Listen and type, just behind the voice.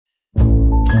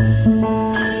Welcome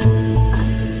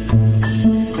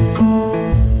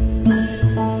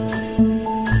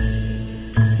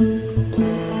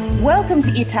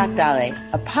to dalej,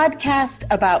 a podcast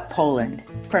about Poland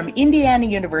from Indiana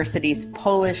University's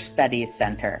Polish Studies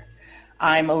Center.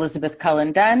 I'm Elizabeth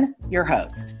Cullen-Dunn, your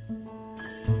host.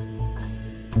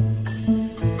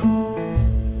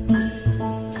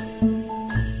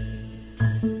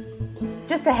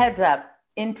 Just a heads up,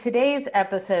 in today's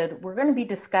episode, we're going to be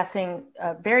discussing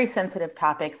very sensitive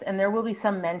topics, and there will be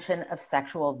some mention of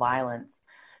sexual violence.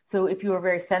 So if you're a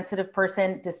very sensitive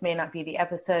person, this may not be the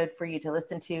episode for you to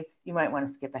listen to. You might want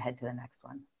to skip ahead to the next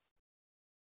one.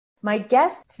 My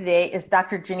guest today is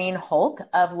Dr. Janine Holc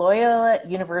of Loyola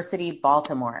University,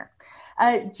 Baltimore.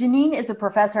 Janine is a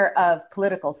professor of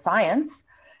political science,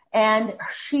 and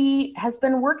she has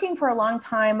been working for a long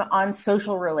time on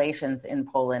social relations in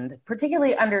Poland,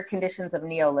 particularly under conditions of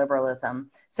neoliberalism.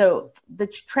 So the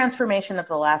transformation of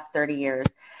the last 30 years.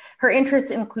 Her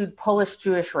interests include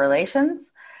Polish-Jewish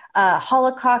relations,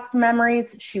 Holocaust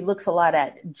memories. She looks a lot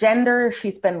at gender.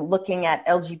 She's been looking at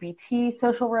LGBT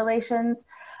social relations.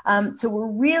 So we're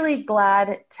really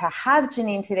glad to have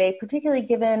Janine today, particularly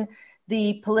given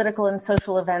the political and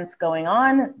social events going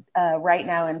on right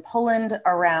now in Poland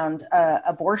around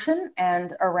abortion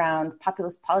and around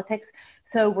populist politics.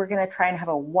 So we're going to try and have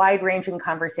a wide-ranging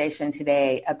conversation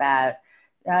today about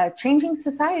changing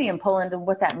society in Poland and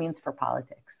what that means for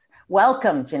politics.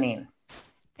 Welcome, Janine.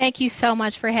 Thank you so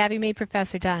much for having me,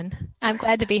 Professor Dunn. I'm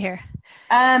glad to be here.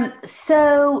 I want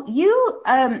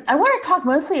to talk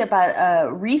mostly about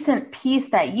a recent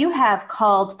piece that you have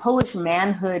called Polish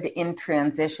Manhood in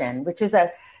Transition, which is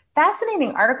a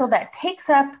fascinating article that takes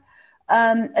up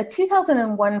a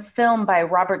 2001 film by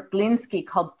Robert Gliński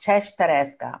called Cześć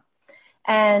Tereska.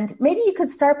 And maybe you could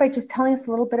start by just telling us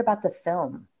a little bit about the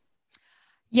film.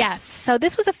 Yes. So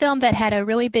this was a film that had a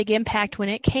really big impact when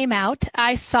it came out.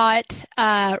 I saw it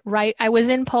I was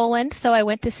in Poland, so I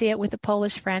went to see it with a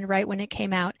Polish friend right when it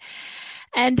came out.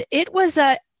 And it was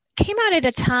came out at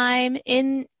a time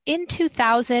in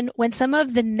 2000 when some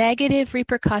of the negative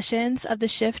repercussions of the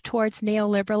shift towards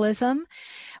neoliberalism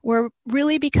were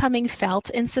really becoming felt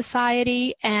in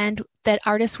society, and that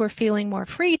artists were feeling more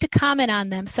free to comment on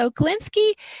them. So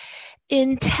Gliński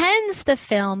intends the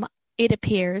film, it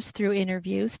appears through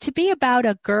interviews, to be about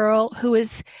a girl who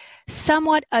is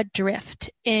somewhat adrift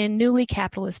in newly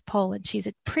capitalist Poland. She's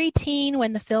a preteen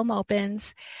when the film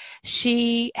opens.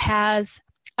 She has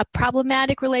a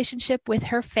problematic relationship with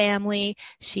her family.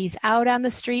 She's out on the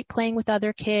street playing with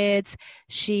other kids.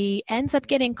 She ends up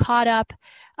getting caught up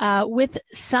with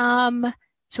some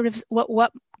sort of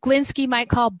what Gliński might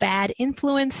call bad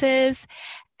influences,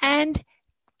 and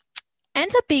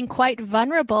ends up being quite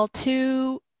vulnerable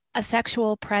to a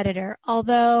sexual predator,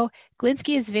 although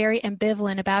Gliński is very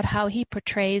ambivalent about how he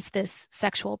portrays this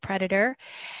sexual predator.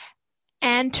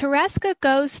 And Tereska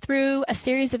goes through a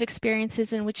series of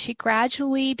experiences in which she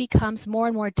gradually becomes more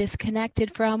and more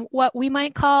disconnected from what we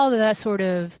might call the sort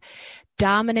of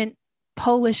dominant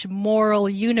Polish moral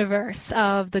universe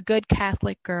of the good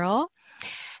Catholic girl.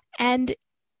 And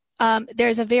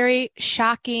there's a very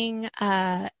shocking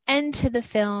end to the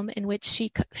film in which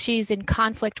she's in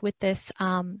conflict with this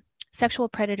sexual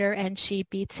predator, and she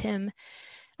beats him,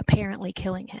 apparently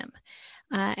killing him.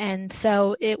 And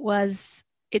so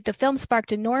the film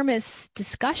sparked enormous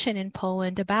discussion in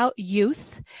Poland about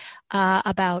youth,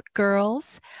 about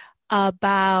girls,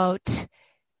 about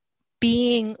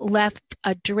being left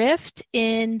adrift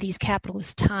in these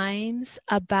capitalist times,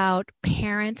 about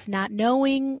parents not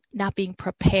knowing, not being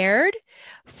prepared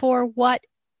for what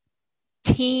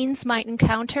teens might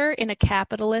encounter in a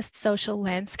capitalist social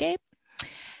landscape.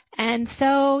 And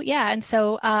so,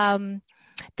 the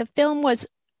film was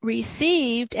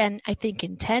received and I think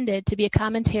intended to be a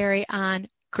commentary on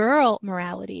girl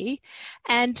morality.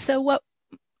 And so what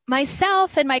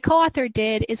myself and my co-author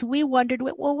did is we wondered,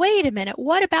 well, wait a minute,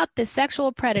 what about the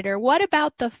sexual predator? What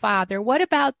about the father? What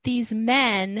about these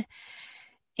men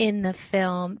in the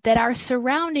film that are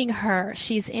surrounding her?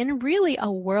 She's in really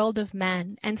a world of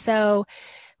men. And so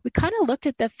we kind of looked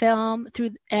at the film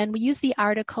and we used the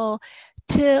article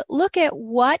to look at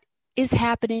what is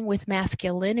happening with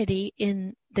masculinity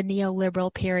in the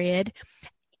neoliberal period,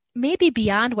 maybe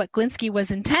beyond what Gliński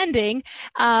was intending,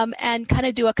 and kind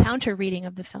of do a counter reading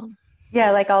of the film.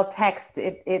 Yeah, like all text,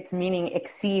 its meaning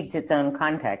exceeds its own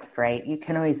context, right? You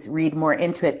can always read more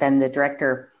into it than the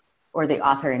director or the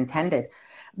author intended.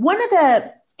 One of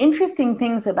the interesting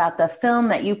things about the film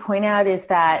that you point out is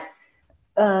that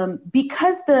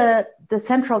because the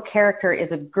central character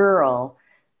is a girl,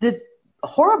 the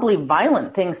horribly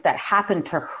violent things that happen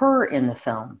to her in the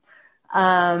film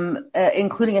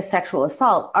including a sexual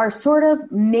assault, are sort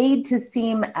of made to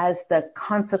seem as the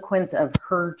consequence of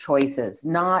her choices,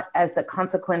 not as the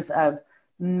consequence of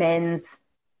men's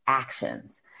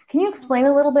actions. Can you explain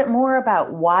a little bit more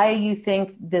about why you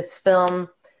think this film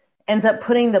ends up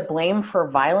putting the blame for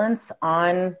violence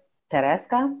on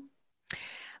Tereska?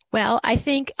 Well, I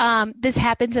think this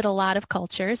happens in a lot of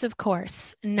cultures, of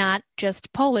course, not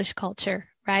just Polish culture,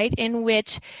 right? In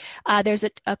which there's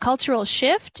a cultural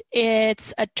shift.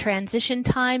 It's a transition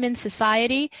time in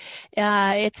society.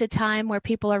 It's a time where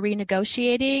people are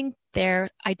renegotiating their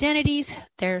identities,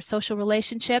 their social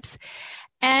relationships.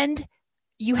 And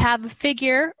you have a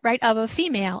figure, right, of a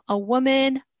female, a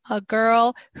woman, a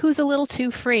girl who's a little too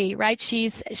free, right?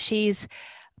 She's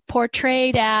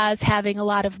portrayed as having a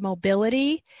lot of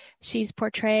mobility. She's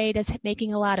portrayed as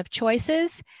making a lot of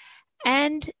choices.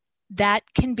 And that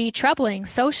can be troubling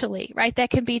socially, right? That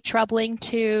can be troubling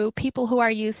to people who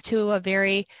are used to a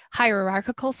very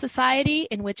hierarchical society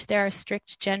in which there are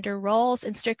strict gender roles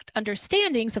and strict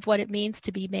understandings of what it means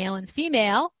to be male and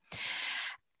female.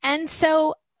 And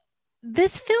so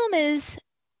this film is,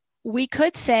 we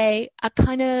could say, a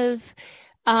kind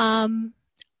of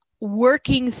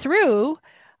working through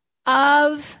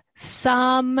of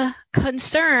some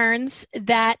concerns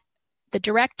that the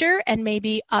director and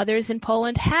maybe others in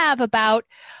Poland have about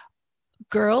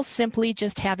girls simply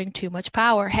just having too much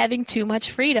power, having too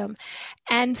much freedom.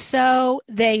 And so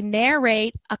they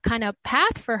narrate a kind of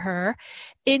path for her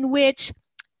in which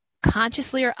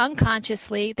consciously or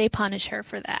unconsciously they punish her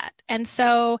for that. And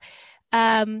so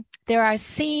there are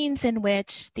scenes in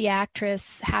which the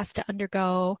actress has to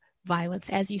undergo violence,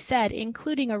 as you said,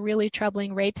 including a really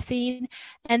troubling rape scene,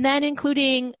 and then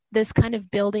including this kind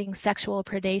of building sexual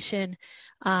predation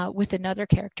with another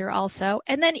character also.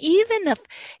 And then even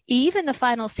the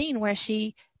final scene where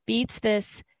she beats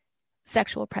this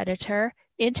sexual predator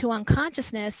into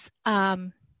unconsciousness,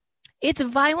 it's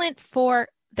violent for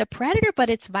the predator, but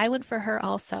it's violent for her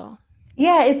also.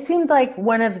 Yeah, it seemed like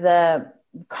one of the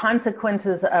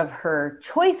consequences of her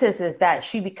choices is that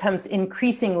she becomes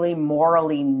increasingly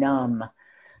morally numb.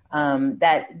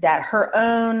 That her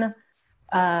own,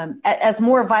 as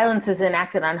more violence is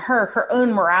enacted on her, her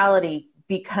own morality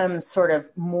becomes sort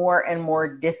of more and more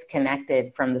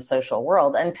disconnected from the social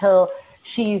world until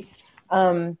she's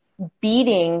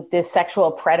beating this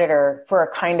sexual predator for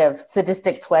a kind of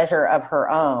sadistic pleasure of her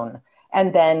own.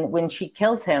 And then when she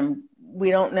kills him,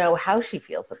 we don't know how she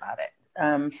feels about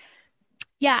it.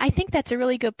 Yeah, I think that's a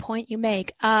really good point you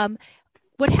make.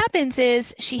 What happens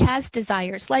is she has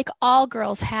desires like all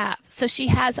girls have. So she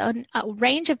has a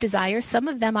range of desires. Some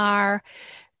of them are,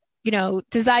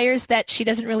 desires that she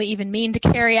doesn't really even mean to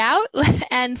carry out.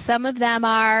 And some of them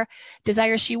are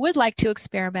desires she would like to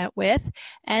experiment with.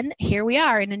 And here we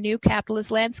are in a new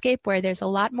capitalist landscape where there's a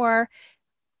lot more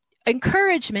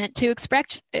encouragement to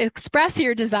express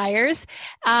your desires,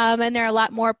 and there are a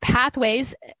lot more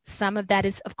pathways. Some of that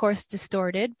is, of course,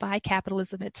 distorted by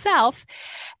capitalism itself,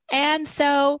 and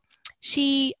so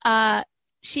she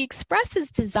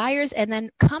expresses desires and then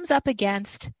comes up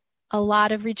against a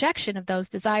lot of rejection of those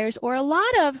desires, or a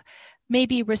lot of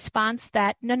maybe response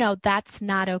that no, that's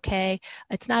not okay.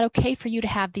 It's not okay for you to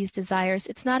have these desires.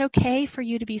 It's not okay for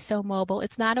you to be so mobile.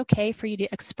 It's not okay for you to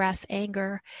express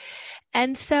anger.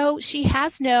 And so she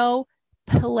has no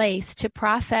place to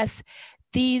process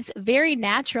these very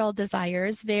natural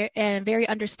desires and very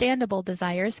understandable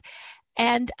desires.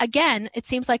 And again, it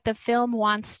seems like the film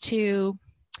wants to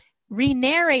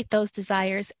re-narrate those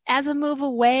desires as a move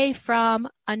away from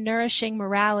a nourishing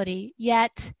morality.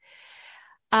 Yet,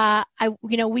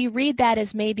 we read that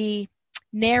as maybe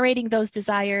narrating those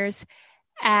desires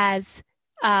as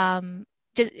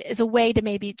just as a way to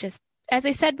maybe just, as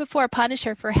I said before, punish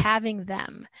her for having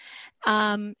them.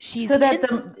 So that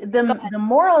the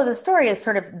moral of the story is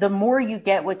sort of the more you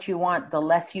get what you want, the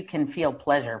less you can feel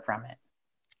pleasure from it.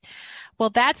 Well,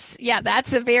 that's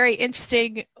a very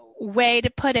interesting way to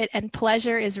put it. And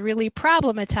pleasure is really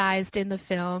problematized in the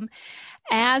film,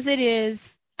 as it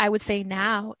is, I would say,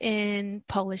 now in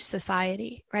Polish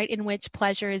society, right, in which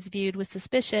pleasure is viewed with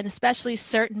suspicion, especially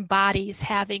certain bodies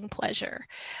having pleasure.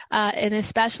 And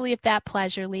especially if that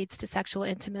pleasure leads to sexual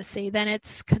intimacy, then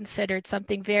it's considered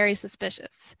something very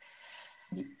suspicious.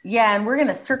 Yeah, and we're going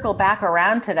to circle back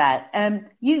around to that.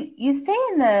 You say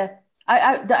in the,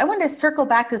 I wanted to circle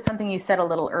back to something you said a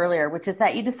little earlier, which is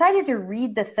that you decided to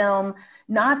read the film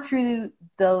not through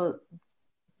the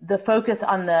focus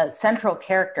on the central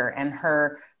character and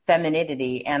her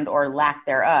femininity and or lack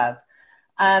thereof.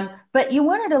 But you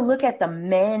wanted to look at the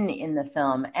men in the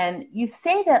film. And you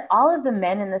say that all of the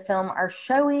men in the film are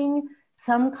showing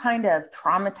some kind of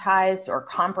traumatized or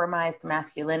compromised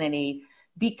masculinity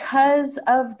because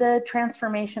of the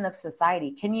transformation of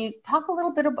society. Can you talk a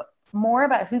little bit more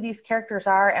about who these characters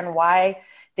are and why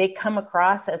they come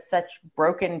across as such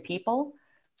broken people?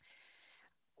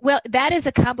 Well, that is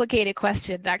a complicated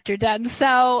question, Dr. Dunn.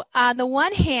 So, on the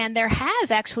one hand, there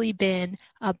has actually been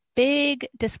a big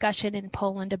discussion in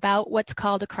Poland about what's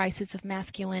called a crisis of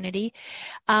masculinity.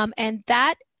 And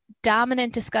that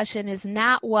dominant discussion is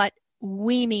not what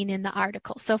we mean in the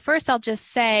article. So, first, I'll just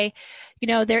say,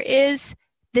 there is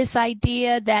this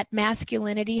idea that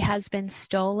masculinity has been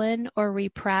stolen or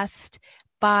repressed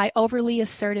by overly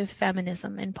assertive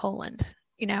feminism in Poland.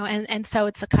 And so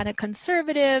it's a kind of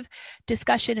conservative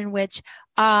discussion in which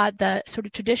the sort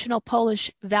of traditional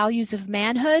Polish values of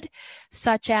manhood,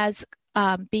 such as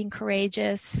being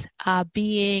courageous,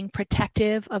 being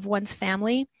protective of one's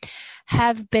family,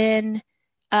 have been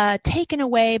taken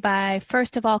away by,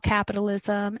 first of all,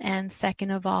 capitalism, and second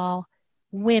of all,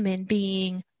 women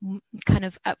being kind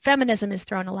of feminism is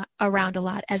thrown around a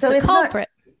lot as the culprit.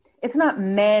 It's not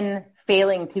men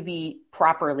failing to be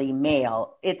properly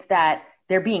male. It's that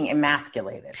they're being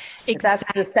emasculated. Exactly.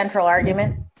 That's the central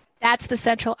argument. That's the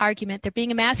central argument. They're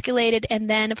being emasculated. And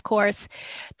then, of course,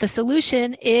 the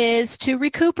solution is to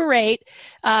recuperate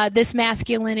this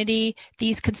masculinity,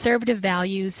 these conservative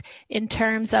values, in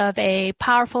terms of a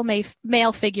powerful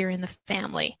male figure in the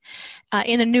family,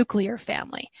 in a nuclear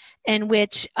family, in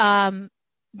which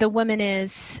the woman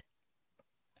is,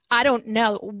 I don't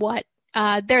know what.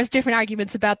 There's different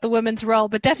arguments about the woman's role,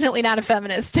 but definitely not a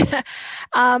feminist.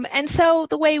 And so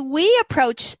the way we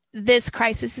approach this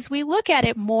crisis is we look at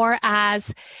it more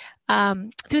as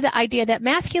through the idea that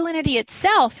masculinity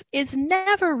itself is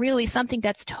never really something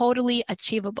that's totally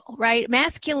achievable, right?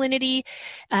 Masculinity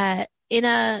in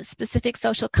a specific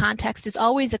social context is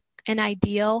always an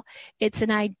ideal. It's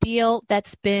an ideal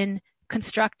that's been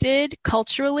constructed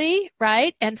culturally,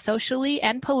 right, and socially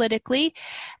and politically,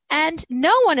 and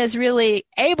no one is really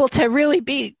able to really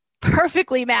be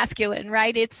perfectly masculine,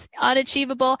 right? It's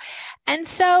unachievable. And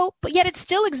so, but yet it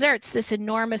still exerts this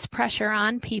enormous pressure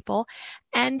on people.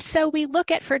 And so we look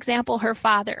at, for example, her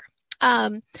father.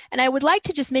 And I would like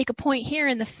to just make a point here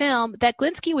in the film that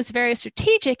Glinski was very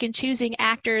strategic in choosing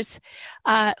actors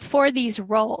for these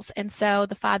roles. And so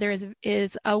the father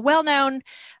is a well-known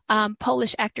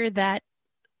Polish actor that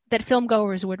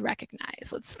filmgoers would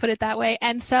recognize. Let's put it that way.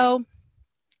 And so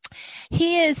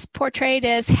he is portrayed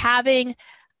as having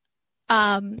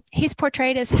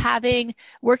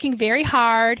working very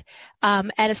hard,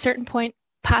 at a certain point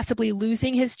possibly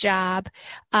losing his job,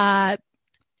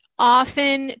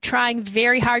 often trying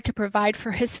very hard to provide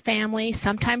for his family,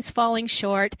 sometimes falling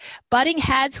short, butting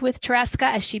heads with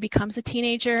Tereska as she becomes a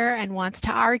teenager and wants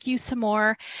to argue some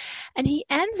more. And he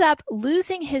ends up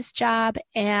losing his job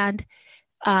and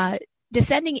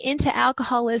descending into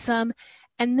alcoholism.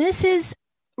 And this is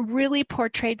really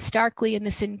portrayed starkly in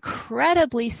this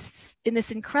incredible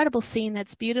scene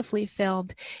that's beautifully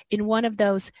filmed in one of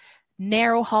those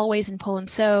narrow hallways in Poland.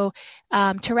 So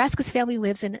Tereska's family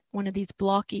lives in one of these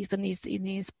blockies, in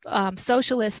these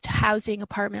socialist housing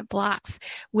apartment blocks,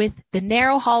 with the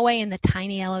narrow hallway and the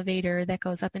tiny elevator that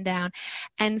goes up and down.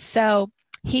 And so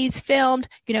he's filmed,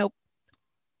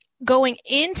 going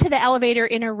into the elevator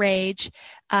in a rage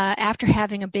after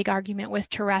having a big argument with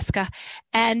Tereska,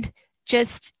 and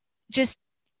just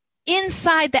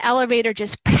inside the elevator,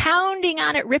 just pounding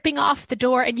on it, ripping off the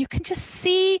door. And you can just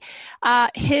see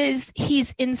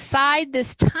he's inside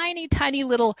this tiny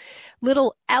little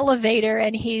elevator,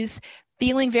 and he's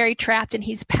feeling very trapped, and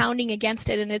he's pounding against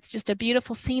it. And it's just a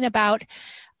beautiful scene about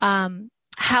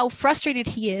how frustrated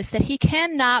he is that he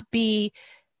cannot be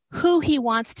who he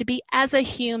wants to be as a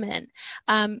human.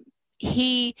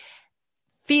 He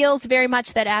feels very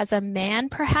much that as a man,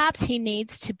 perhaps he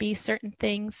needs to be certain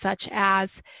things, such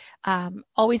as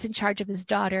always in charge of his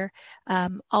daughter,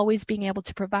 always being able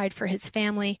to provide for his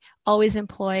family, always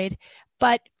employed.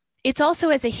 But it's also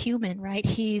as a human, right?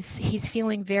 He's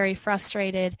feeling very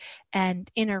frustrated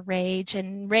and in a rage,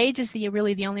 and rage is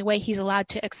really the only way he's allowed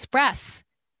to express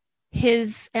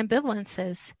his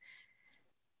ambivalences.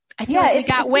 I feel like we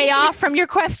got way off from your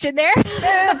question there.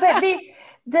 But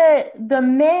the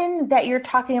men that you're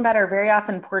talking about are very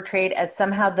often portrayed as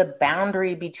somehow the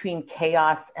boundary between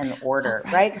chaos and order,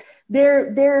 right?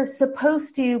 They're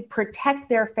supposed to protect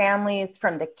their families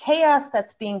from the chaos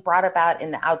that's being brought about in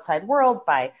the outside world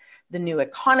by the new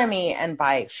economy and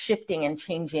by shifting and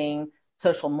changing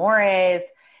social mores.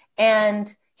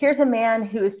 And here's a man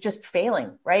who is just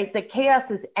failing, right? The chaos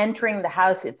is entering the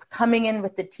house. It's coming in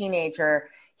with the teenager.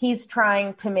 he's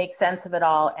trying to make sense of it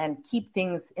all and keep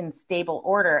things in stable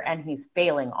order, and he's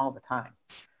failing all the time.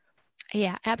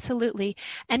 Yeah, absolutely.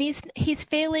 And he's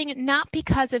failing not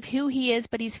because of who he is,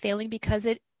 but he's failing because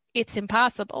it's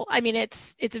impossible. I mean,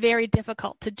 it's very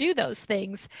difficult to do those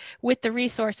things with the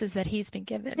resources that he's been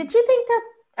given. Did you think that,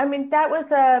 I mean, that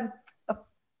was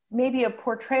maybe a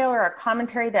portrayal or a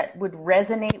commentary that would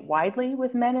resonate widely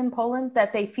with men in Poland,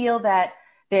 that they feel that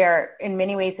they're in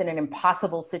many ways in an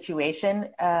impossible situation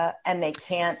and they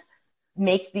can't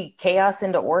make the chaos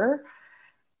into order?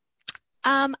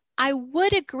 I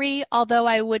would agree, although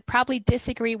I would probably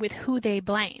disagree with who they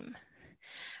blame.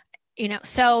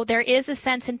 So there is a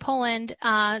sense in Poland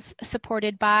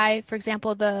supported by, for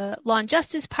example, the Law and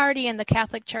Justice Party and the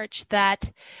Catholic Church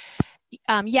that,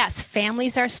 yes,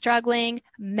 families are struggling,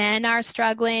 men are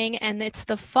struggling, and it's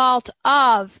the fault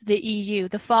of the EU,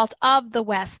 the fault of the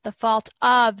West, the fault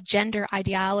of gender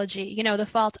ideology, the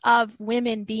fault of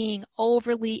women being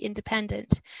overly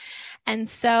independent. And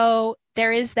so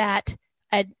there is that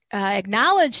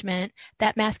acknowledgement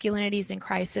that masculinity is in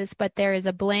crisis, but there is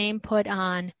a blame put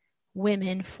on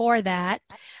women for that,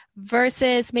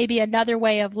 versus maybe another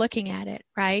way of looking at it,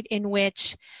 right, in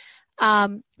which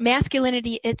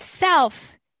masculinity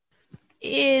itself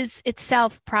is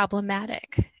itself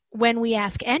problematic when we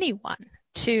ask anyone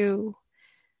to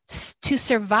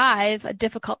survive a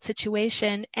difficult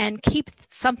situation and keep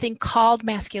something called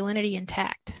masculinity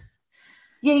intact.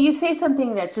 Yeah, you say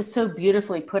something that's just so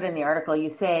beautifully put in the article. You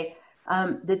say,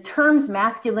 the terms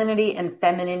masculinity and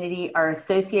femininity are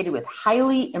associated with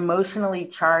highly emotionally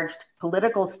charged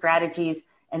political strategies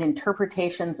and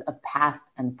interpretations of past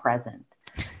and present.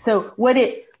 So what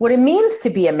it means to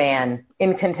be a man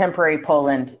in contemporary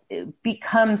Poland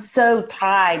becomes so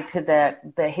tied to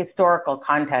the historical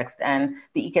context and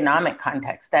the economic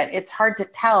context that it's hard to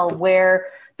tell where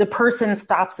the person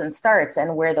stops and starts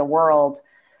and where the world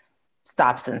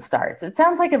stops and starts. It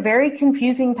sounds like a very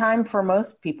confusing time for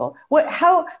most people.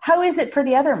 How is it for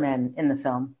the other men in the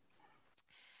film?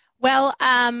 Well,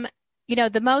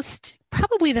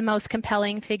 probably the most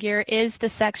compelling figure is the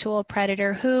sexual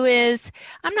predator, who is,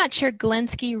 I'm not sure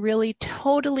Glinsky really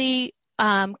totally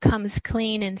comes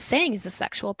clean in saying he's a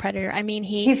sexual predator. I mean,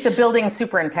 he's the building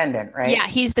superintendent, right? Yeah,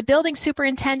 he's the building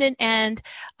superintendent, and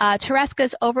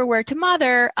Tereska's overworked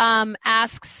mother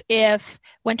asks if,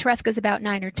 when Tereska's about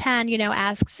 9 or 10,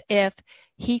 asks if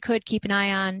he could keep an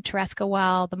eye on Tereska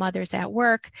while the mother's at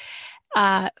work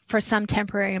for some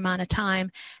temporary amount of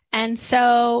time. And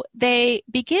so they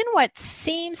begin what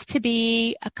seems to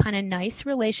be a kind of nice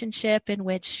relationship in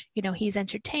which, he's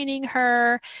entertaining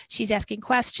her, she's asking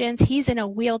questions, he's in a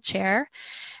wheelchair,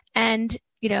 and,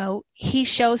 he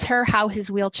shows her how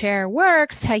his wheelchair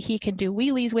works, how he can do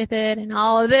wheelies with it and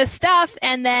all of this stuff.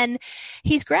 And then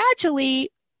he's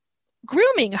gradually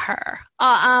grooming her,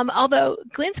 although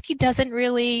Glinsky doesn't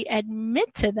really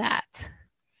admit to that.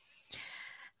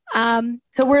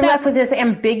 So we're left with this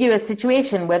ambiguous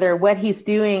situation, whether what he's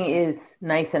doing is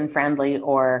nice and friendly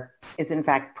or is in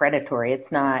fact predatory.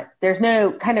 There's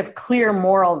no kind of clear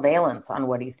moral valence on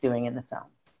what he's doing in the film.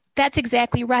 That's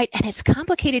exactly right. And it's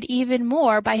complicated even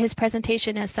more by his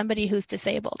presentation as somebody who's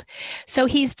disabled. So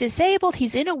he's disabled,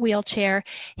 he's in a wheelchair,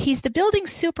 he's the building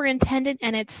superintendent,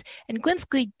 and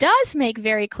Glinsky does make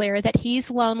very clear that he's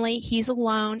lonely, he's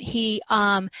alone, he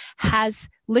has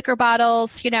liquor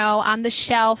bottles, on the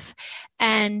shelf,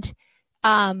 and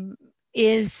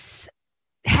has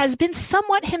been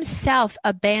somewhat himself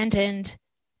abandoned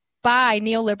by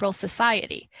neoliberal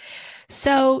society.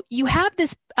 So you have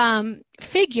this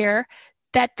figure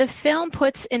that the film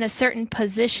puts in a certain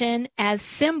position as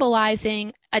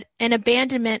symbolizing an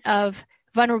abandonment of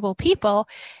vulnerable people.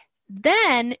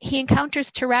 Then he encounters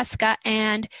Tereska,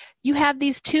 and you have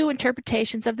these two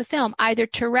interpretations of the film. Either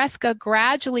Tereska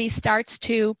gradually starts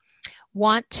to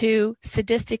want to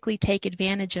sadistically take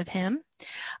advantage of him,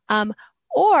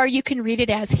 or you can read it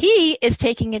as he is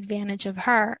taking advantage of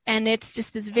her. And it's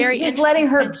just this very He's letting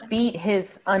her beat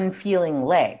his unfeeling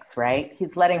legs, right?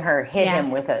 He's letting her hit him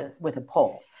with a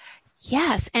pole.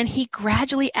 Yes, and he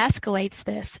gradually escalates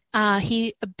this.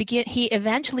 He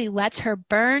eventually lets her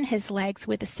burn his legs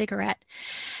with a cigarette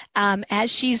as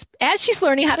she's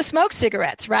learning how to smoke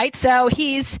cigarettes, right? So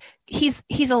he's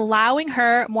allowing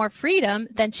her more freedom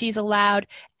than she's allowed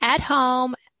at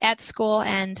home, at school,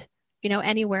 and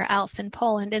anywhere else in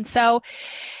Poland. And so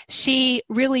she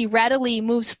really readily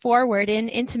moves forward in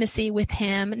intimacy with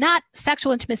him, not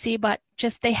sexual intimacy, but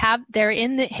just they're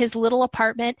in his little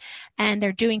apartment and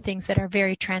they're doing things that are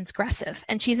very transgressive.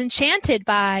 And she's enchanted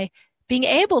by being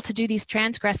able to do these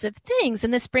transgressive things.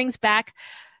 And this brings back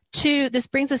this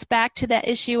brings us back to that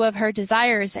issue of her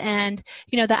desires and,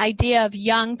 the idea of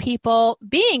young people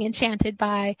being enchanted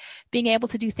by being able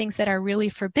to do things that are really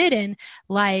forbidden,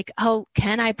 like, oh,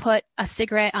 can I put a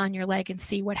cigarette on your leg and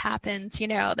see what happens?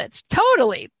 That's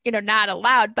totally, not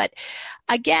allowed. But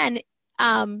again,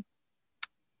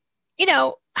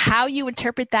 how you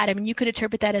interpret that. I mean, you could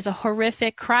interpret that as a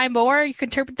horrific crime, or you could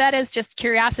interpret that as just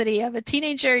curiosity of a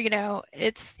teenager.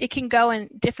 It can go in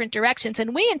different directions,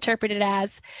 and we interpret it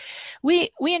as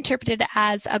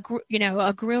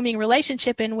a grooming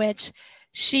relationship in which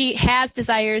she has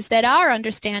desires that are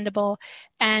understandable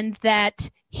and that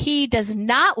he does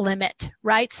not limit,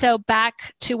 right? So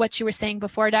back to what you were saying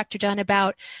before, Dr. John,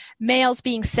 about males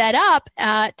being set up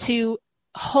to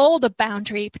hold a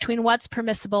boundary between what's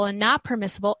permissible and not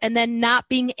permissible, and then not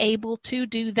being able to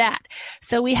do that.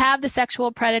 So we have the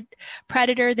sexual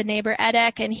predator, the neighbor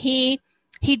Edek, and he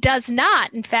does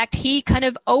not. In fact, he kind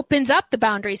of opens up the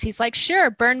boundaries. He's like,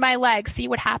 sure, burn my leg, see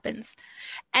what happens.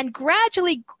 And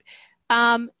gradually,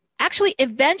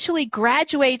 eventually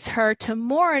graduates her to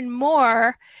more and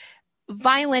more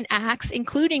violent acts,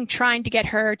 including trying to get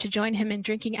her to join him in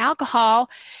drinking alcohol.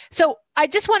 So I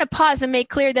just want to pause and make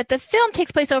clear that the film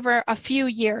takes place over a few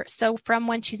years. So from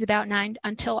when she's about 9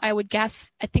 until I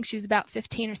think she's about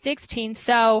 15 or 16.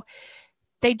 So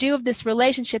they do have this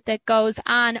relationship that goes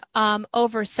on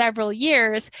over several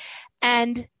years.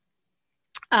 And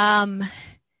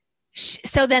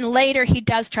so then later he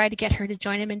does try to get her to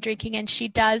join him in drinking, and she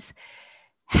does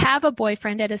have a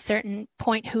boyfriend at a certain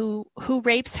point who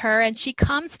rapes her, and she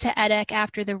comes to Edek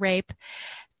after the rape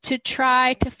to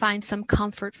try to find some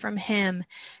comfort from him.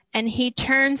 And he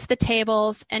turns the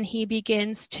tables and he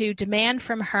begins to demand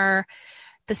from her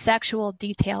the sexual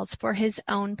details for his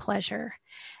own pleasure.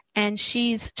 And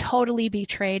she's totally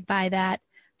betrayed by that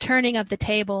turning of the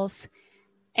tables.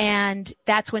 And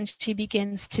that's when she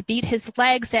begins to beat his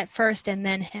legs at first and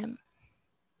then him.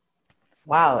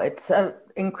 Wow, it's an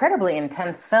incredibly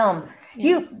intense film.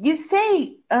 Yeah. You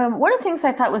say one of the things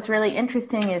I thought was really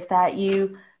interesting is that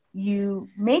you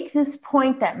make this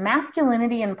point that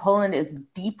masculinity in Poland is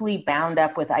deeply bound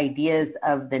up with ideas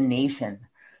of the nation.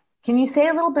 Can you say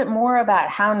a little bit more about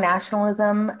how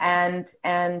nationalism and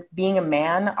being a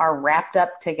man are wrapped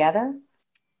up together?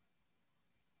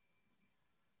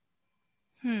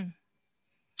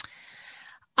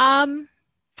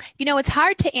 It's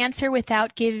hard to answer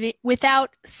without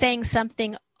saying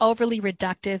something overly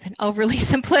reductive and overly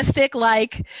simplistic,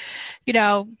 like,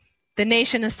 the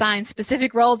nation assigns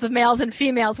specific roles of males and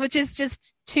females, which is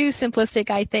just too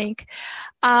simplistic, I think.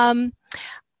 I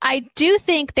do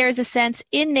think there's a sense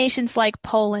in nations like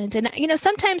Poland, and,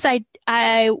 sometimes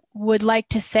I would like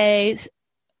to say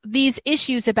these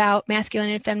issues about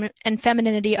masculinity and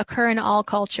femininity occur in all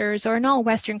cultures, or in all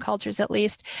Western cultures at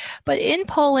least. But in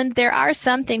Poland, there are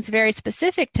some things very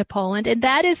specific to Poland, and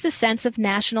that is the sense of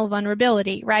national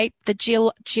vulnerability, right? The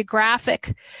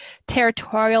geographic,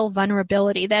 territorial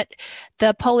vulnerability that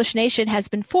the Polish nation has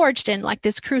been forged in, like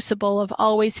this crucible of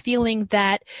always feeling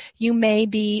that you may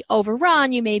be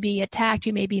overrun, you may be attacked,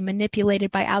 you may be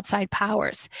manipulated by outside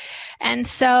powers. And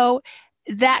so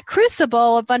that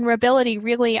crucible of vulnerability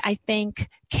really, I think,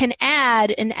 can add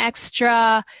an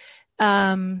extra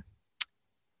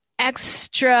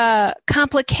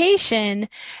complication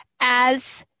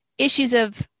as issues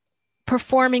of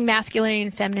performing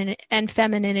masculinity and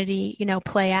femininity,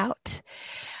 play out.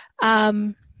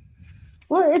 Well,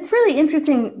 it's really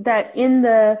interesting that in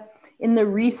the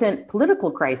recent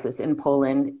political crisis in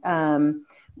Poland,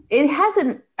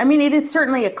 it is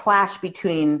certainly a clash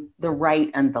between the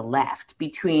right and the left,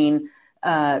 between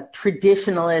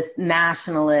traditionalist,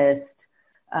 nationalist,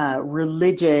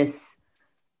 religious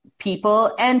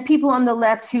people and people on the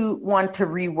left who want to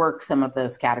rework some of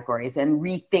those categories and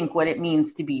rethink what it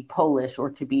means to be Polish or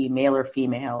to be male or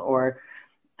female, or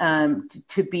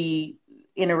to be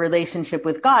in a relationship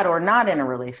with God or not in a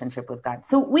relationship with God.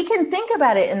 So we can think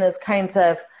about it in those kinds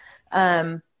of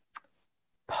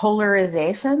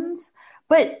polarizations.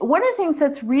 But one of the things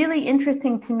that's really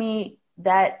interesting to me,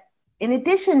 that in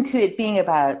addition to it being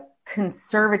about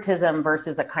conservatism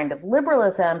versus a kind of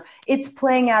liberalism, it's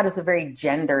playing out as a very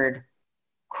gendered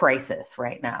crisis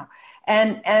right now.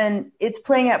 And it's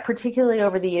playing out particularly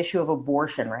over the issue of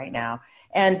abortion right now.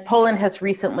 And Poland has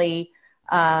recently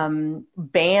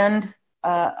banned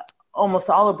almost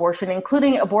all abortion,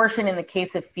 including abortion in the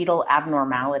case of fetal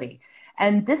abnormality.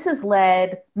 And this has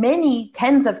led many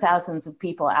tens of thousands of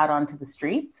people out onto the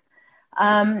streets.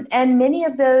 And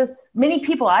many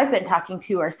people I've been talking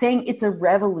to are saying it's a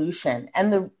revolution.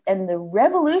 And the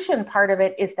revolution part of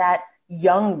it is that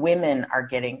young women are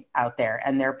getting out there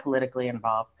and they're politically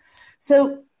involved.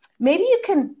 So Maybe you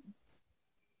can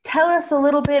tell us a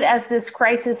little bit, as this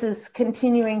crisis is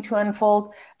continuing to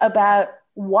unfold, about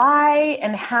why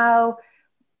and how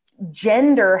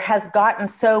gender has gotten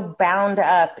so bound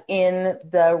up in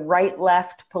the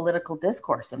right-left political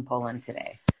discourse in Poland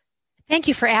today. Thank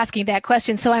you for asking that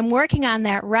question. So I'm working on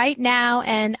that right now,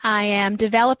 and I am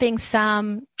developing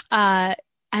some work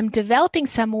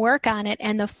on it.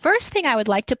 And the first thing I would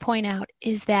like to point out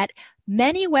is that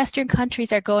many Western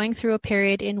countries are going through a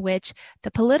period in which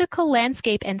the political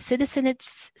landscape and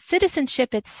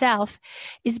citizenship itself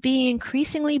is being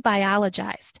increasingly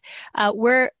biologized.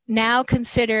 We're now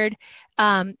considered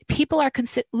people are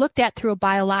looked at through a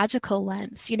biological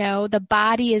lens. You know, the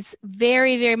body is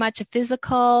very, very much a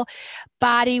physical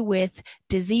body with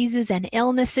diseases and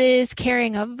illnesses,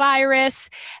 carrying a virus.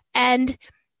 And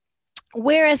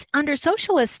whereas under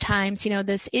socialist times, you know,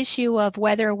 this issue of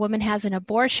whether a woman has an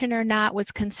abortion or not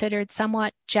was considered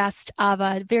somewhat just of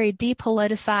a very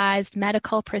depoliticized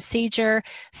medical procedure,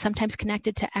 sometimes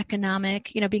connected to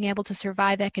economic, you know, being able to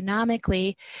survive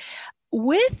economically.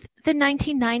 With the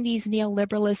 1990s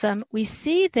neoliberalism, we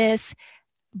see this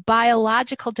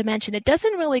biological dimension. It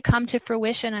doesn't really come to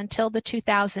fruition until the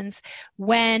 2000s,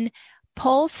 when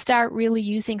Poles start really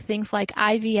using things like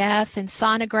IVF and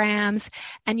sonograms,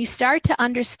 and you start to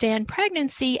understand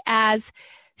pregnancy as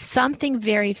something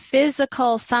very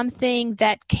physical, something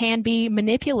that can be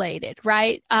manipulated,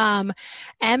 right?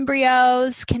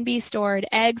 Embryos can be stored,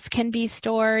 eggs can be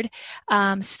stored,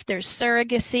 there's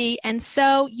surrogacy. And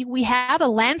so we have a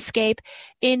landscape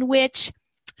in which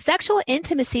sexual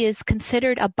intimacy is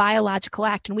considered a biological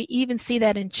act, and we even see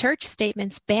that in church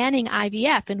statements banning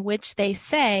IVF, in which they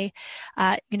say,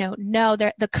 no,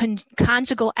 the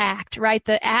conjugal act, right?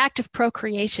 The act of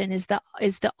procreation is the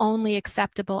only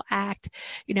acceptable act,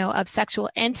 you know, of sexual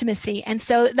intimacy. And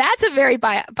so that's a very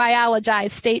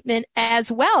biologized statement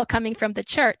as well, coming from the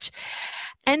church.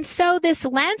 And so this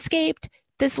landscape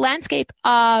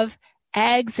of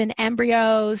eggs and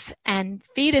embryos and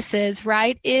fetuses,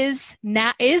 right, is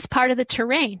part of the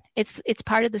terrain. It's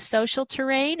part of the social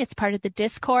terrain. It's part of the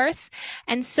discourse.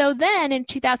 And so then in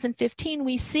 2015,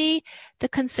 we see the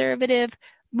conservative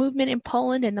movement in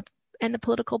Poland and the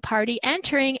political party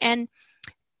entering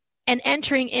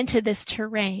into this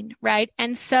terrain, right?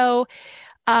 And so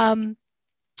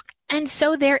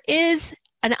there is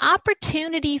an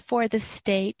opportunity for the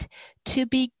state to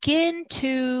begin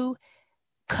to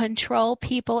control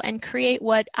people and create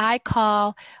what I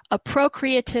call a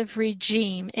procreative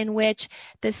regime, in which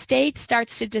the state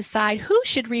starts to decide who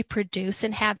should reproduce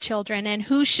and have children and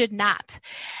who should not.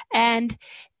 And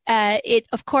it,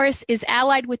 of course, is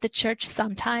allied with the church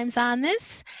sometimes on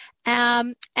this,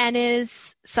 and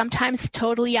is sometimes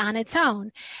totally on its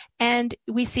own. And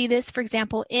we see this, for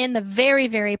example, in the very,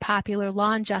 very popular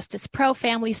Law and Justice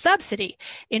pro-family subsidy,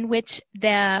 in which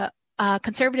the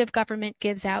conservative government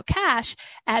gives out cash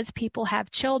as people have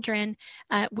children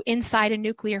inside a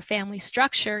nuclear family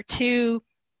structure to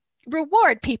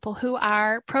reward people who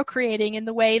are procreating in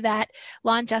the way that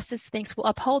Law and Justice thinks will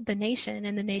uphold the nation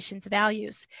and the nation's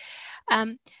values.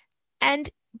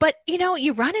 But, you know,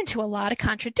 you run into a lot of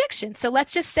contradictions. So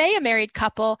let's just say a married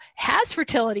couple has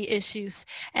fertility issues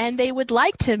and they would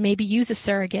like to maybe use a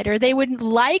surrogate, or they would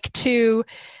like to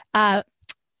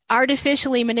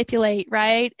artificially manipulate,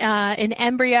 right, an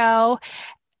embryo.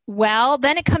 Well,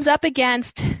 then it comes up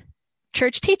against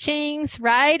church teachings,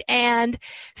 right? And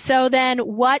so then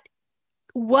what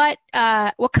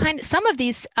kind of, some of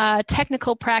these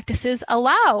technical practices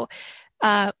allow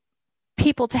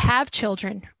people to have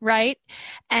children, right?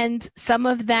 And some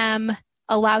of them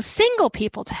allow single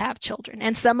people to have children,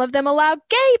 and some of them allow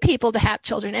gay people to have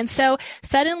children. And so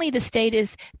suddenly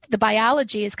the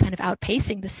biology is kind of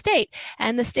outpacing the state,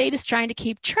 and the state is trying to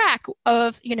keep track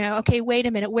of, you know, okay, wait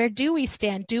a minute, where do we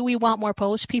stand? Do we want more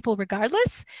Polish people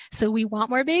regardless? So we want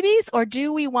more babies, or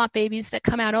do we want babies that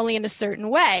come out only in a certain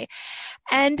way?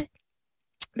 And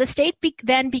the state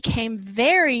then became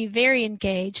very, very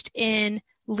engaged in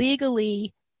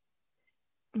legally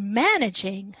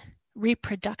managing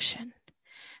reproduction.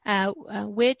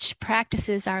 Which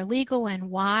practices are legal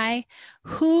and why,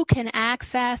 who can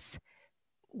access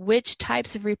which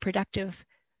types of reproductive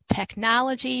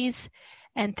technologies,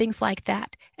 and things like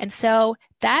that. And so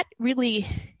that really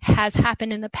has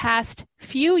happened in the past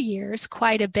few years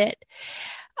quite a bit.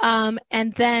 And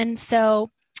then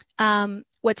so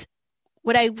what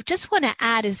I just want to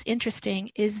add is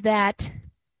interesting is that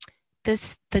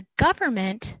the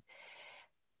government,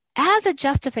 as a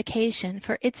justification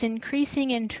for its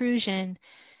increasing intrusion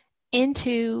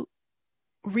into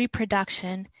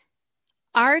reproduction,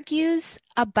 argues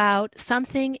about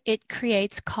something it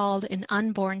creates called an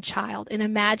unborn child, an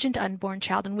imagined unborn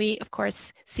child. And we, of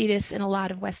course, see this in a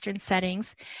lot of Western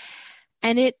settings.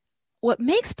 And what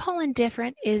makes Poland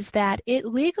different is that it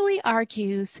legally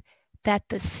argues that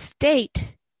the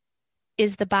state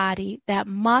is the body that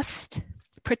must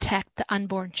protect the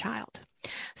unborn child.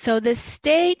 So the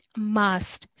state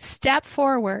must step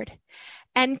forward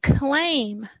and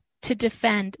claim to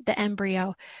defend the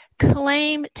embryo,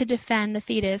 claim to defend the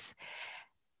fetus,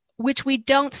 which we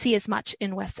don't see as much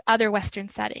in other Western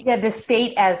settings. Yeah, the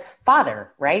state as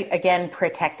father, right? Again,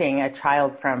 protecting a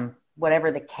child from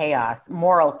whatever the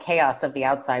moral chaos of the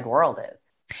outside world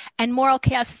is. And moral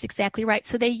chaos is exactly right.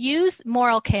 So they use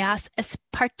moral chaos,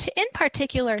 in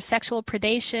particular sexual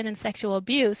predation and sexual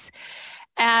abuse,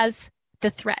 as the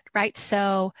threat, right?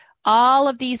 So all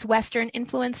of these Western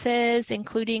influences,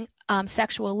 including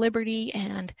sexual liberty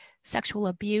and sexual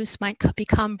abuse, might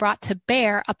become brought to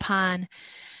bear upon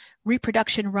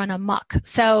reproduction run amok.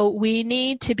 So we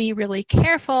need to be really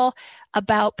careful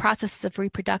about processes of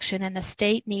reproduction, and the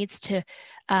state needs to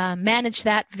manage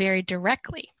that very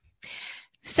directly.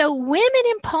 So women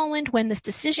in Poland, when this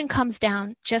decision comes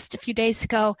down just a few days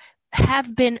ago,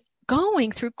 have been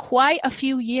going through quite a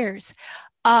few years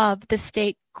of the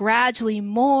state gradually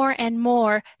more and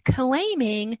more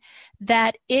claiming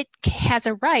that it has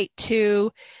a right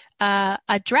to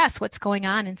address what's going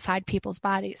on inside people's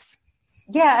bodies.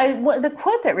 Yeah, the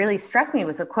quote that really struck me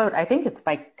was a quote, I think it's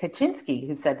by Kaczynski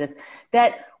who said this,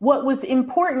 that what was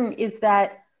important is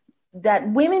that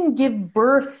women give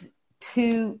birth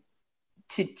to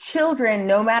children,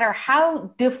 no matter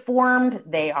how deformed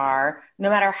they are, no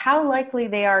matter how likely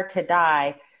they are to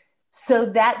die, so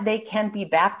that they can be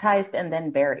baptized and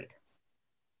then buried.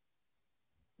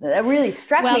 That really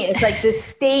struck me. It's like the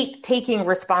state taking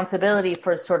responsibility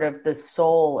for sort of the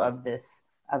soul of this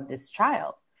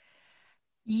child.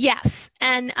 Yes.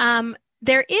 And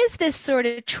there is this sort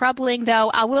of troubling,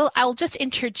 though, I'll just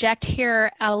interject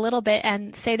here a little bit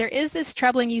and say there is this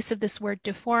troubling use of this word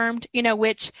deformed,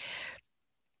 which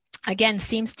again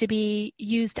seems to be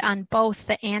used on both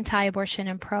the anti-abortion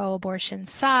and pro-abortion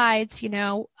sides,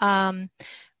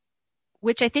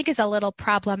 which I think is a little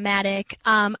problematic.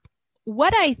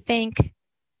 What I think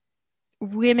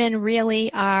women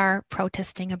really are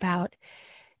protesting about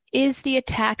is the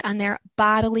attack on their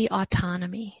bodily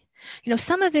autonomy.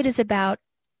 Some of it is about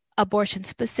abortion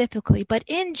specifically, but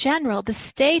in general, the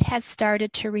state has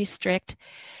started to restrict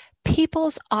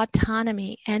people's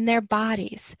autonomy and their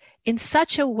bodies in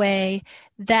such a way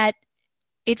that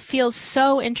it feels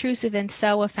so intrusive and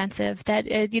so offensive that,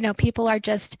 people are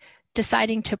just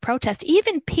deciding to protest.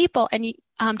 Even people, and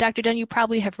Dr. Dunn, you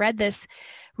probably have read this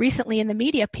recently in the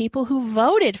media, people who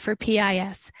voted for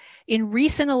PIS in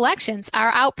recent elections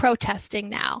are out protesting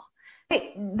now.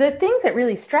 The things that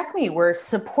really struck me were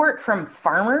support from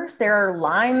farmers. There are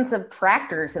lines of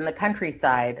tractors in the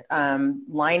countryside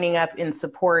lining up in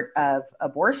support of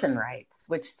abortion rights,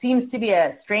 which seems to be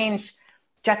a strange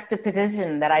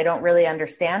juxtaposition that I don't really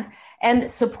understand,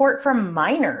 and support from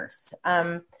minors.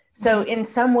 So in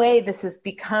some way, this has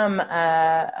become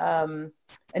an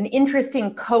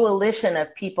interesting coalition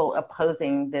of people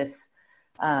opposing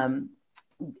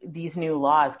these new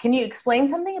laws. Can you explain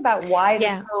something about why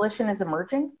this coalition is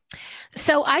emerging?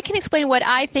 So I can explain what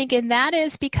I think, and that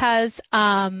is because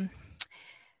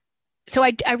so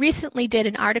I recently did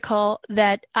an article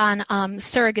on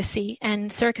surrogacy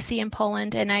in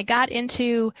Poland, and I got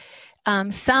into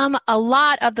a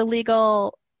lot of the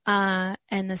legal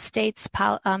and the state's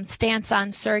stance on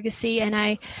surrogacy,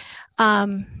 and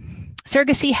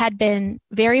surrogacy had been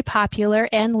very popular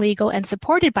and legal and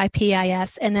supported by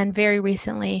PIS, and then very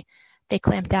recently they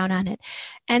clamped down on it.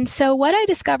 And so what I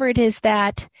discovered is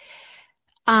that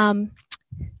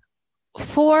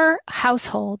for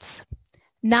households,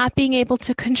 not being able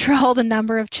to control the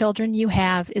number of children you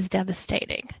have is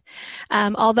devastating.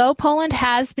 Although Poland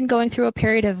has been going through a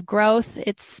period of growth,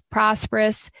 it's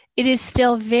prosperous, it is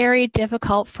still very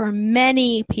difficult for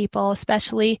many people,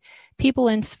 especially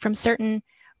people from certain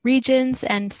regions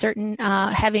and certain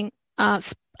having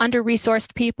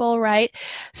under-resourced people, right,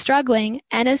 struggling,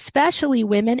 and especially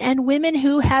women and women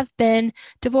who have been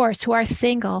divorced, who are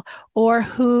single, or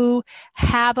who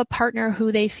have a partner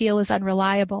who they feel is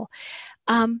unreliable.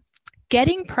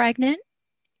 Getting pregnant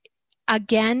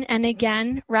again and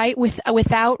again, right,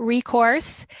 without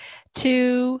recourse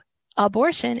to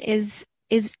abortion is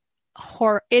it's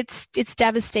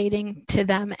devastating to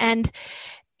them, and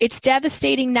it's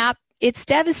devastating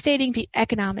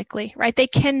economically, right? They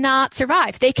cannot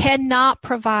survive. They cannot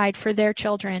provide for their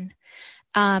children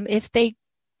if they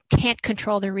can't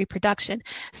control their reproduction.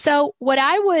 So what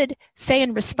I would say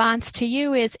in response to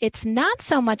you is it's not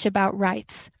so much about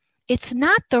rights. It's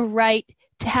not the right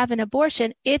to have an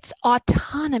abortion. It's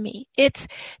autonomy. It's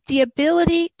the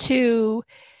ability to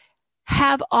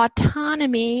have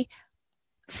autonomy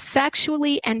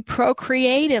sexually and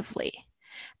procreatively,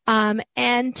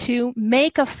 and to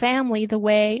make a family the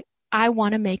way I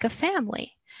want to make a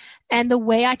family and the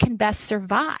way I can best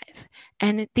survive.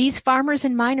 And these farmers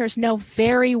and miners know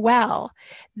very well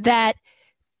that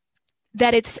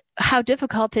it's how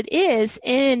difficult it is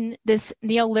in this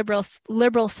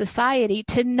liberal society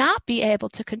to not be able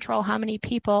to control how many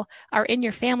people are in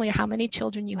your family or how many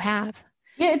children you have.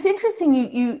 Yeah, it's interesting.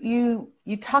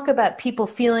 You talk about people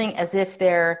feeling as if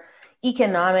their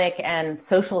economic and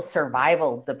social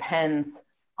survival depends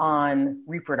on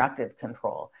reproductive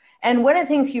control. And one of the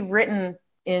things you've written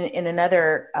in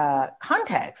another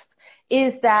context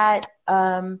is that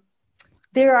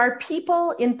there are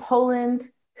people in Poland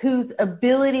whose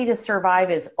ability to survive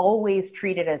is always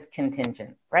treated as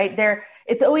contingent, right?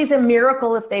 It's always a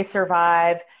miracle if they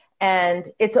survive,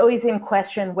 and it's always in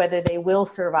question whether they will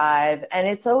survive, and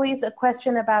it's always a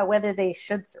question about whether they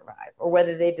should survive or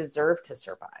whether they deserve to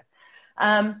survive.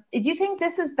 Do you think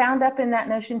this is bound up in that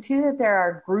notion too, that there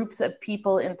are groups of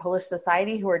people in Polish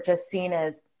society who are just seen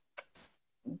as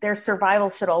their survival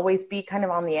should always be kind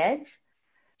of on the edge?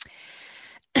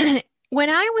 When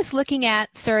I was looking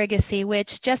at surrogacy,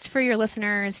 which just for your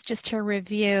listeners, just to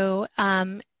review,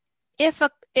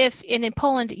 if in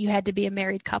Poland you had to be a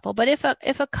married couple, but if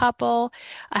a couple,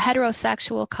 a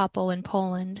heterosexual couple in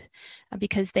Poland,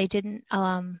 because they didn't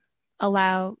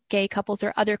allow gay couples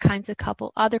or other kinds of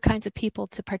people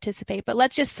to participate, but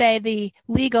let's just say the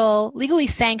legally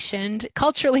sanctioned,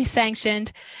 culturally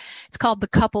sanctioned, it's called the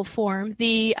couple form,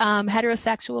 the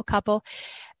heterosexual couple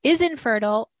is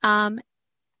infertile.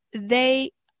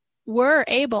 They were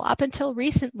able, up until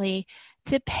recently,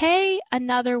 to pay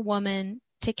another woman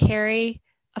to carry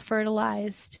a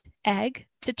fertilized egg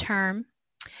to term.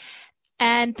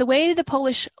 And the way the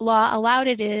Polish law allowed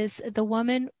it is the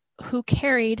woman who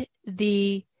carried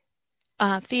the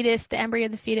fetus, the embryo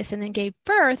of the fetus, and then gave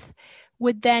birth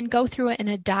would then go through an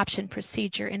adoption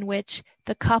procedure in which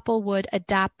the couple would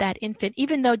adopt that infant,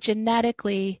 even though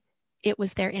genetically it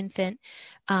was their infant.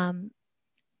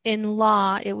 In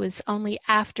law, it was only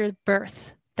after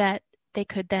birth that they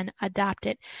could then adopt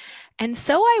it. And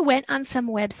so I went on some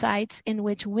websites in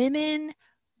which women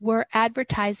were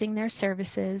advertising their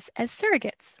services as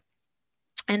surrogates.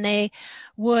 And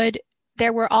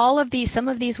there were all of these, some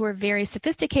of these were very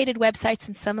sophisticated websites,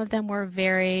 and some of them were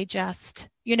very just,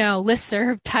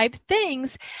 listserv type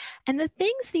things. And the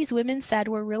things these women said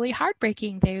were really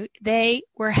heartbreaking. They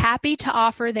were happy to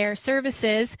offer their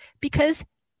services because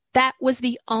that was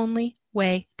the only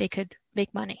way they could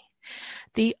make money.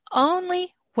 The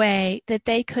only way that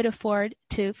they could afford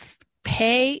to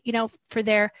pay, for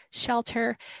their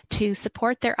shelter, to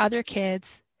support their other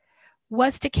kids,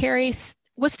 was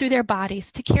through their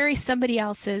bodies, to carry somebody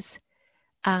else's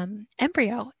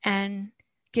embryo and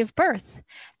give birth.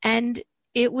 And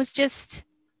it was just,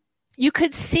 you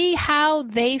could see how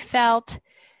they felt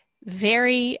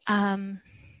very,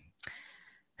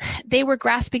 they were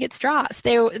grasping at straws.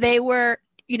 They were,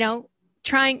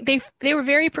 trying, they were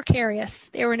very precarious.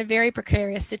 They were in a very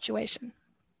precarious situation.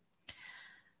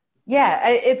 Yeah,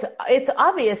 it's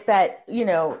obvious that,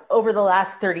 over the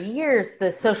last 30 years,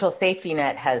 the social safety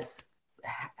net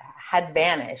had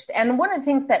vanished. And one of the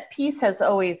things that peace has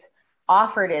always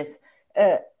offered is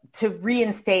to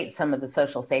reinstate some of the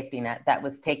social safety net that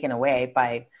was taken away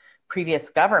by previous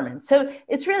governments. So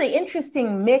it's really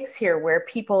interesting mix here where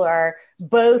people are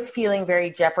both feeling very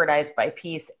jeopardized by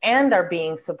peace and are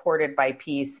being supported by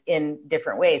peace in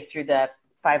different ways through the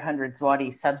 500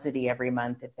 zloty subsidy every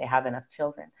month if they have enough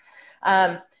children.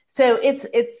 So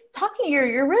it's talking,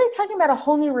 you're really talking about a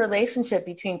whole new relationship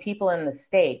between people and the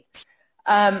state.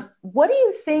 What do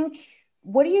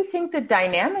you think the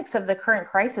dynamics of the current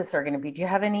crisis are going to be? Do you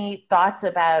have any thoughts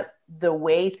about the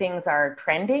way things are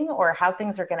trending or how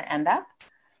things are going to end up?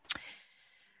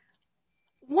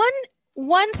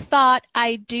 One thought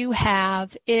I do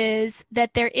have is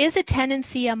that there is a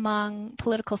tendency among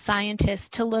political scientists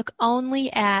to look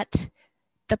only at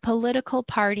the political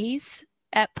parties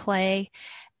at play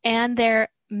and their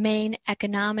main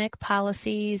economic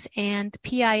policies and the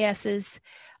PIS's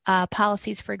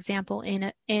policies, for example,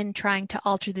 in trying to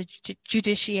alter the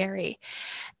judiciary.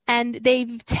 And they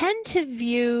tend to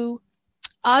view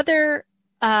other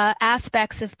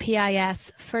aspects of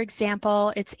PIS, for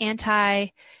example, its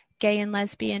anti-gay and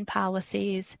lesbian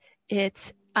policies,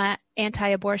 its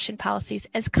anti-abortion policies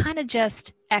as kind of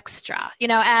just extra,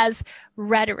 as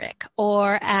rhetoric,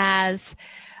 or as,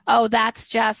 oh, that's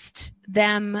just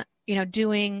them,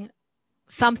 doing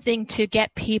something to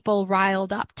get people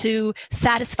riled up, to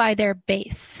satisfy their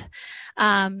base,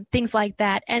 things like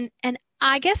that. And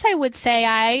I guess I would say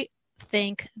I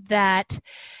think that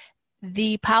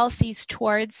the policies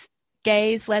towards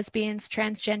gays, lesbians,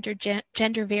 transgender,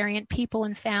 gender variant people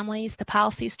and families, the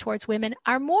policies towards women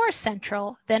are more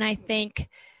central than I think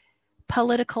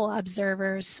political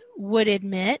observers would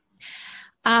admit.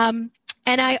 And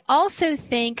I also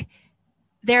think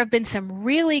there have been some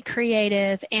really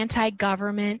creative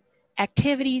anti-government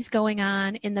activities going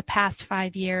on in the past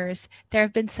 5 years. There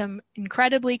have been some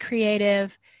incredibly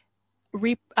creative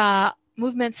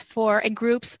movements and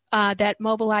groups that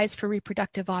mobilize for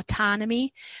reproductive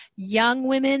autonomy. Young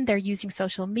women, they're using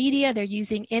social media, they're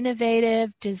using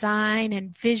innovative design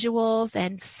and visuals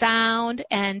and sound,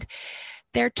 and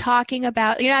they're talking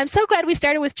about, I'm so glad we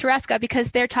started with Tereska,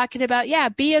 because they're talking about,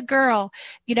 be a girl,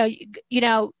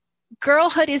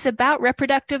 girlhood is about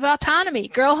reproductive autonomy.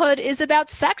 Girlhood is about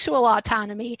sexual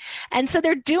autonomy. And so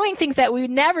they're doing things that we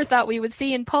never thought we would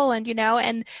see in Poland,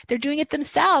 and they're doing it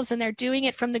themselves, and they're doing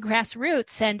it from the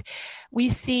grassroots. And we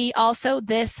see also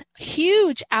this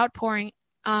huge outpouring.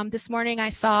 This morning I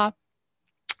saw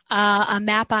a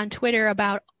map on Twitter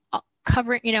about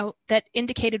covering, that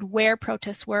indicated where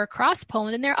protests were across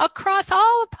Poland, and they're across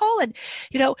all of Poland.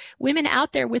 Women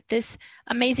out there with this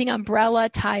amazing umbrella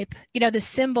type, the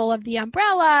symbol of the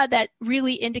umbrella that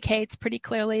really indicates pretty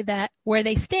clearly that where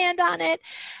they stand on it.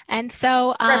 And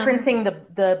so referencing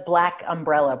the black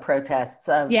umbrella protests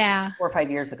of 4 or 5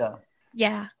 years ago.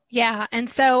 Yeah. And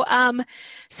so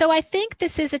I think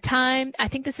this is a time, I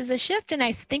think this is a shift, and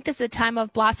I think this is a time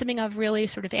of blossoming of really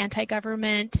sort of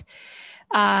anti-government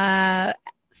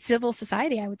civil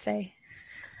society, I would say.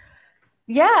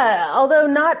 Yeah, although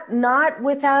not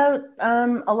without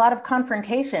a lot of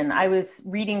confrontation. I was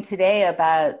reading today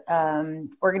about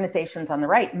organizations on the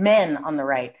right, men on the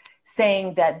right,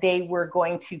 saying that they were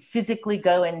going to physically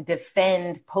go and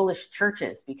defend Polish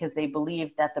churches because they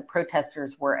believed that the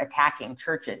protesters were attacking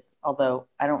churches, although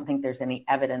I don't think there's any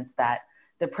evidence that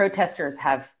the protesters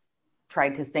have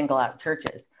tried to single out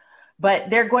churches. But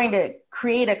they're going to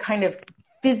create a kind of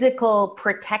physical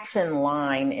protection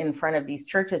line in front of these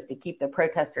churches to keep the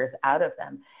protesters out of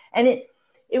them. And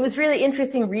it was really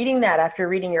interesting reading that after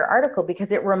reading your article,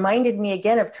 because it reminded me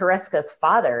again of Tereska's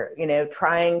father,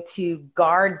 trying to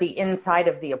guard the inside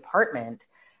of the apartment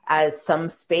as some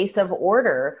space of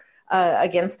order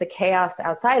against the chaos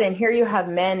outside. And here you have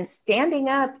men standing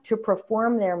up to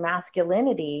perform their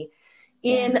masculinity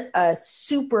in a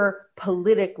super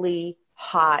politically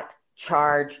hot,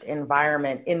 charged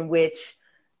environment in which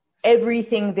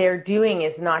everything they're doing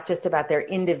is not just about their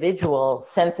individual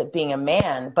sense of being a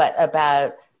man, but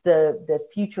about the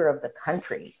future of the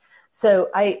country. So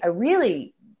I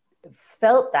really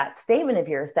felt that statement of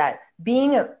yours that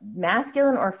being a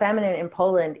masculine or feminine in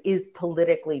Poland is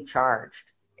politically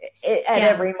charged at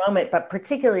every moment, but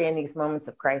particularly in these moments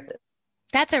of crisis.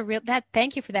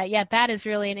 Thank you for that. Yeah, that is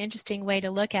really an interesting way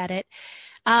to look at it.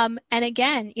 And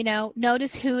again,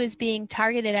 notice who is being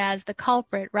targeted as the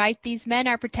culprit, right? These men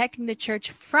are protecting the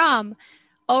church from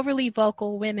overly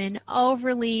vocal women,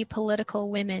 overly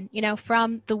political women,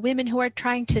 from the women who are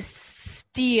trying to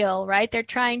steal, right? They're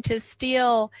trying to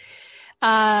steal,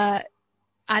 the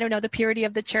purity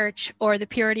of the church or the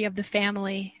purity of the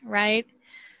family, right?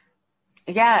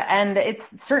 Yeah, and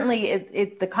it's certainly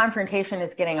the confrontation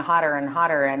is getting hotter and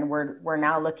hotter, and we're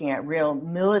now looking at real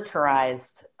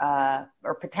militarized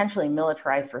or potentially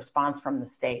militarized response from the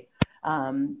state.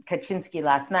 Kaczynski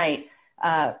last night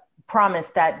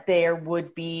promised that there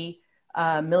would be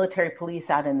military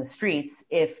police out in the streets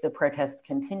if the protests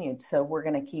continued. So we're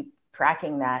going to keep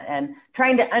tracking that and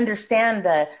trying to understand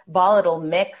the volatile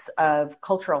mix of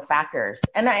cultural factors.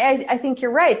 And I think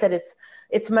you're right that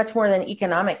it's much more than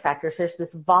economic factors. There's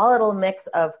this volatile mix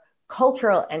of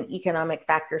cultural and economic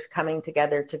factors coming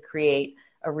together to create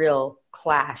a real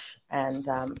clash. And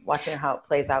watching how it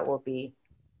plays out will be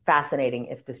fascinating,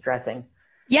 if distressing.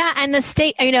 Yeah, and the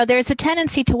state, there's a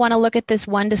tendency to want to look at this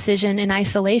one decision in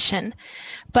isolation.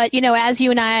 But, as you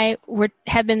and I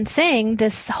have been saying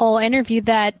this whole interview,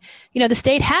 that, the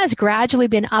state has gradually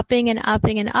been upping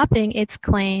its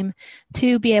claim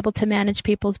to be able to manage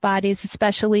people's bodies,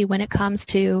 especially when it comes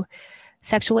to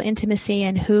sexual intimacy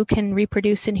and who can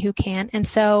reproduce and who can't. And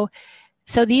so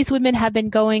these women have been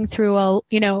going through,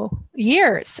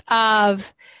 years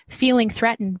of feeling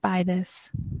threatened by this.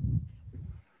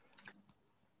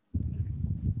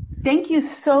 Thank you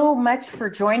so much for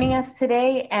joining us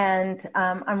today. And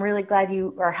I'm really glad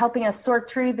you are helping us sort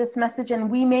through this message. And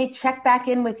we may check back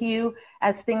in with you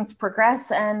as things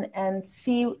progress and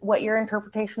see what your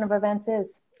interpretation of events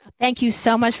is. Thank you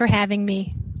so much for having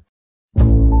me.